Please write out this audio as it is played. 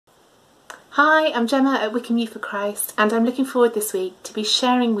Hi, I'm Gemma at Wickham Youth for Christ, and I'm looking forward this week to be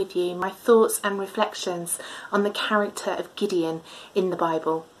sharing with you my thoughts and reflections on the character of Gideon in the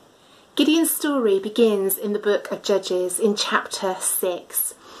Bible. Gideon's story begins in the book of Judges in chapter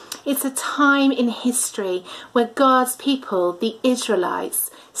 6. It's a time in history where God's people, the Israelites,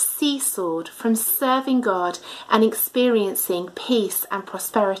 seesawed from serving God and experiencing peace and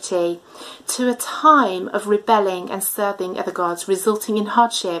prosperity to a time of rebelling and serving other gods, resulting in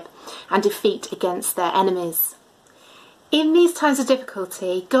hardship and defeat against their enemies. In these times of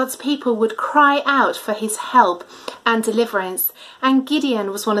difficulty, God's people would cry out for his help and deliverance, and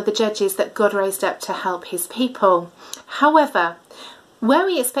Gideon was one of the judges that God raised up to help his people. However, where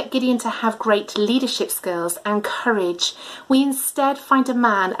we expect Gideon to have great leadership skills and courage, we instead find a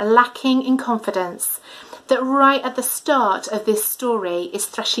man lacking in confidence that right at the start of this story is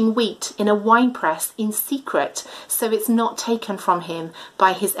threshing wheat in a winepress in secret so it's not taken from him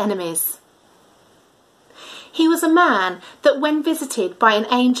by his enemies. He was a man that when visited by an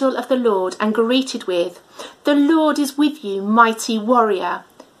angel of the Lord and greeted with, "The Lord is with you, mighty warrior,"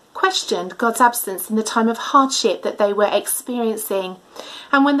 questioned God's absence in the time of hardship that they were experiencing.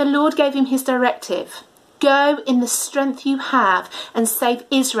 And when the Lord gave him his directive, "Go in the strength you have and save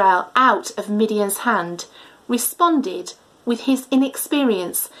Israel out of Midian's hand," responded with his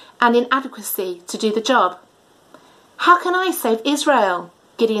inexperience and inadequacy to do the job. "How can I save Israel?"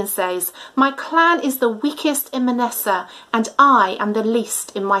 Gideon says. "My clan is the weakest in Manasseh, and I am the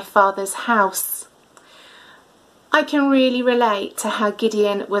least in my father's house." I can really relate to how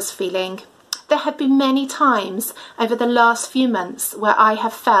Gideon was feeling. There have been many times over the last few months where I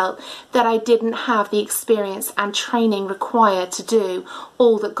have felt that I didn't have the experience and training required to do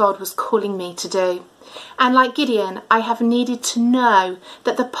all that God was calling me to do. And like Gideon, I have needed to know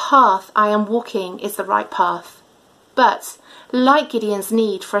that the path I am walking is the right path. But like Gideon's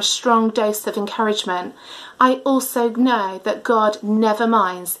need for a strong dose of encouragement, I also know that God never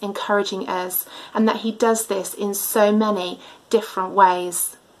minds encouraging us, and that he does this in so many different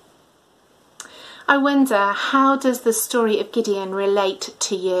ways. I wonder, how does the story of Gideon relate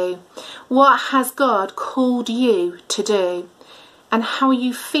to you? What has God called you to do? And how are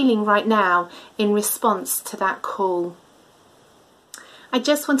you feeling right now in response to that call? I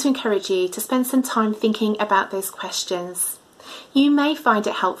just want to encourage you to spend some time thinking about those questions. You may find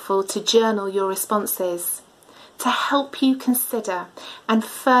it helpful to journal your responses to help you consider and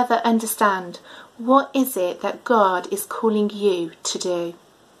further understand what is it that God is calling you to do.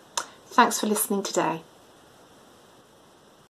 Thanks for listening today.